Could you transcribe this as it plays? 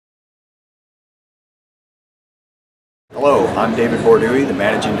Hello, I'm David Bordui, the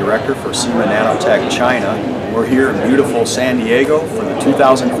Managing Director for Cima NanoTech China. We're here in beautiful San Diego for the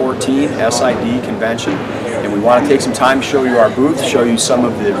 2014 SID convention, and we want to take some time to show you our booth, show you some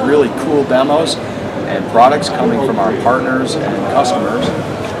of the really cool demos and products coming from our partners and customers.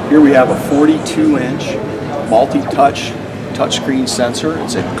 Here we have a 42-inch multi-touch touchscreen sensor.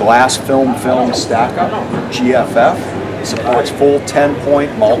 It's a glass film stack-up, GFF. It supports full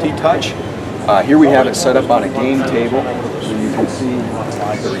 10-point multi-touch. Here we have it set up on a game table, so you can see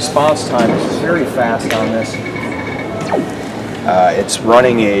the response time is very fast on this. It's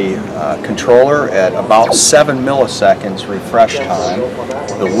running a controller at about 7 milliseconds refresh time,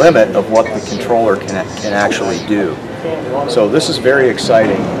 the limit of what the controller can actually do. So this is very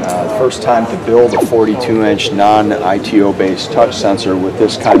exciting. First time to build a 42-inch non-ITO based touch sensor with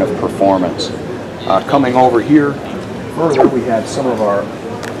this kind of performance. Coming over here further, we have some of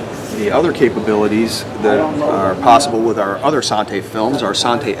the other capabilities that are possible with our other SANTE films, our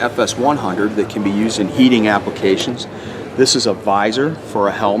SANTE FS100 that can be used in heating applications. This is a visor for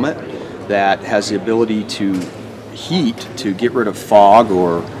a helmet that has the ability to heat to get rid of fog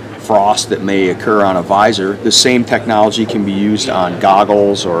or frost that may occur on a visor. The same technology can be used on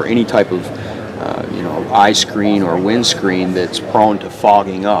goggles or any type of eye screen or windscreen that's prone to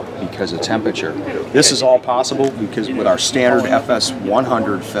fogging up because of temperature. This is all possible because with our standard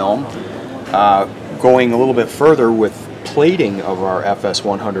FS100 film, going a little bit further with plating of our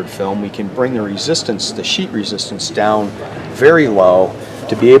FS100 film, we can bring the resistance, the sheet resistance, down very low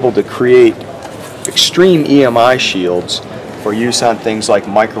to be able to create extreme EMI shields for use on things like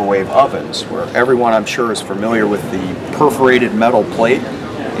microwave ovens, where everyone I'm sure is familiar with the perforated metal plate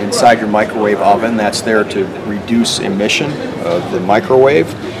inside your microwave oven that's there to reduce emission of the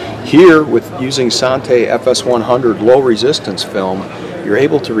microwave. Here, with using SANTE FS100 low resistance film, you're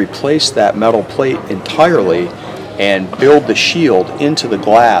able to replace that metal plate entirely and build the shield into the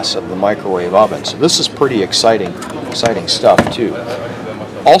glass of the microwave oven. So this is pretty exciting stuff too.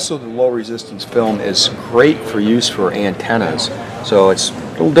 Also, the low resistance film is great for use for antennas. So it's a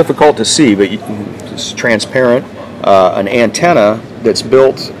little difficult to see, but it's transparent. An antenna that's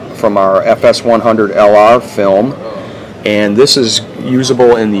built from our FS100 LR film, and this is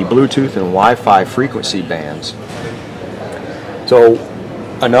usable in the Bluetooth and Wi-Fi frequency bands. So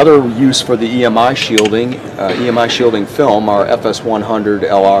another use for the EMI shielding film, our FS100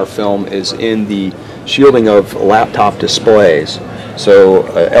 LR film, is in the shielding of laptop displays. So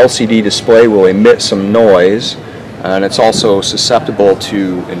a LCD display will emit some noise, and it's also susceptible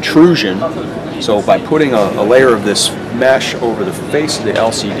to intrusion. So by putting a layer of this mesh over the face of the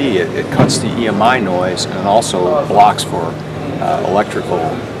LCD, it cuts the EMI noise and also blocks for electrical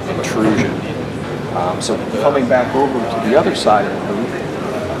intrusion. So coming back over to the other side of the booth,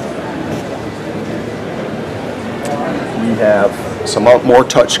 we have some more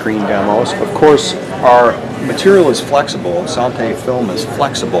touchscreen demos. Of course, our material is flexible. SANTE film is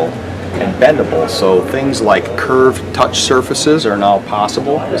flexible and bendable, so things like curved touch surfaces are now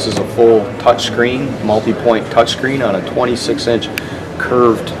possible. This is a full touchscreen, multi-point touchscreen on a 26-inch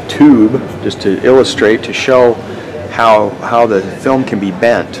curved tube, just to illustrate, to show how the film can be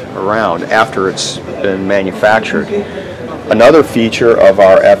bent around after it's been manufactured. Another feature of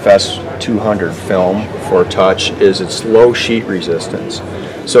our FS200 film for touch is its low sheet resistance.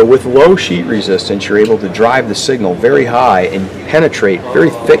 So with low sheet resistance, you're able to drive the signal very high and penetrate very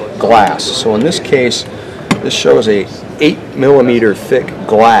thick glass. So in this case, this shows a 8mm thick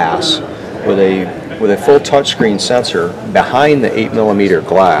glass with a full touchscreen sensor behind the 8mm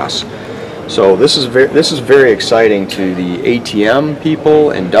glass. So this is very exciting to the ATM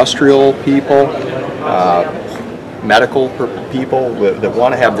people, industrial people, medical people that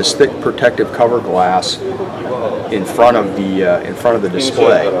want to have this thick protective cover glass in front of the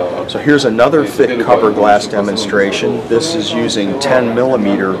display. So here's another thick cover glass demonstration. This is using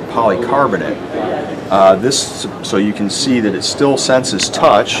 10mm polycarbonate. So you can see that it still senses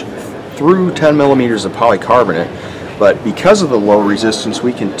touch through 10mm of polycarbonate, but because of the low resistance,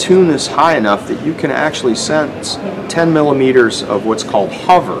 we can tune this high enough that you can actually sense 10mm of what's called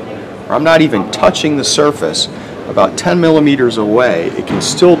hover. I'm not even touching the surface. About 10mm away, it can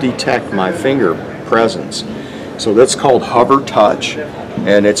still detect my finger presence. So that's called hover touch,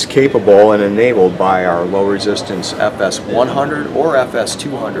 and it's capable and enabled by our low resistance FS100 or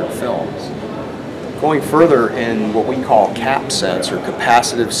FS200 films. Going further in what we call cap sense or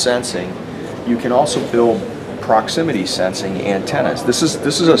capacitive sensing, you can also build proximity sensing antennas.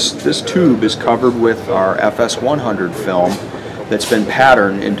 This tube is covered with our FS100 film that's been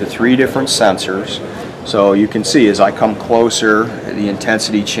patterned into 3 different sensors. So you can see as I come closer, the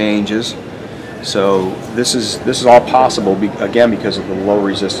intensity changes. So this is all possible, again, because of the low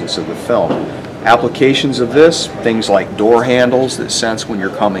resistance of the film. Applications of this, things like door handles that sense when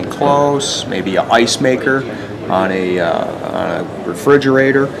you're coming close, maybe an ice maker on a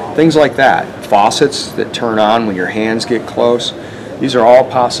refrigerator, things like that. Faucets that turn on when your hands get close. These are all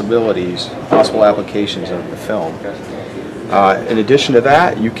possible applications of the film. In addition to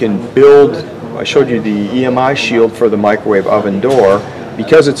that, you can build, I showed you the EMI shield for the microwave oven door.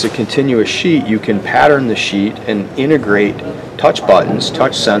 Because it's a continuous sheet, you can pattern the sheet and integrate touch buttons,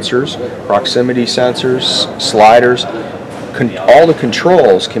 touch sensors, proximity sensors, sliders. All the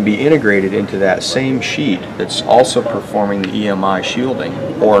controls can be integrated into that same sheet that's also performing the EMI shielding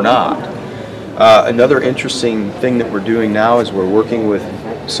or not. Another interesting thing that we're doing now is we're working with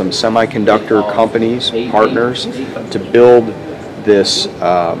some semiconductor companies, partners, to build this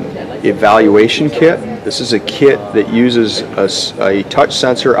evaluation kit. This is a kit that uses a touch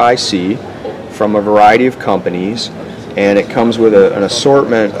sensor IC from a variety of companies, and it comes with an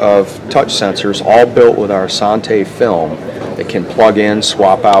assortment of touch sensors all built with our SANTE film that can plug in,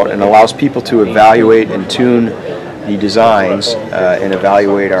 swap out, and allows people to evaluate and tune the designs and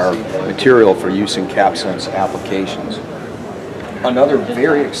evaluate our material for use in CapSense applications. Another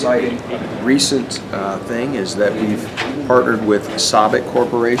very exciting recent thing is that we've partnered with SABIC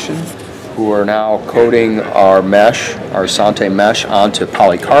Corporation, who are now coating our mesh, our SANTE mesh, onto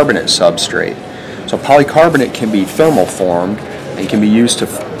polycarbonate substrate. So polycarbonate can be thermoformed and can be used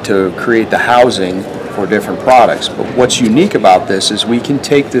to create the housing for different products. But what's unique about this is we can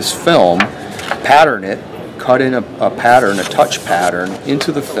take this film, pattern it, cut in a pattern, a touch pattern,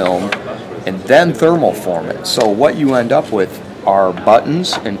 into the film, and then thermoform it. So what you end up with are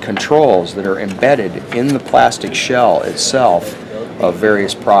buttons and controls that are embedded in the plastic shell itself of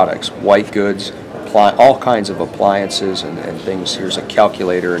various products, white goods, all kinds of appliances and things. Here's a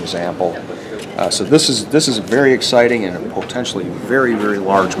calculator example. So this is very exciting and a potentially very, very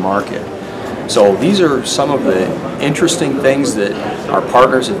large market. So these are some of the interesting things that our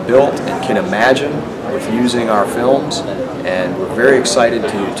partners have built and can imagine with using our films, and we're very excited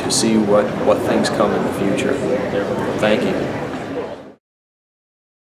to see what things come in the future. Thank you.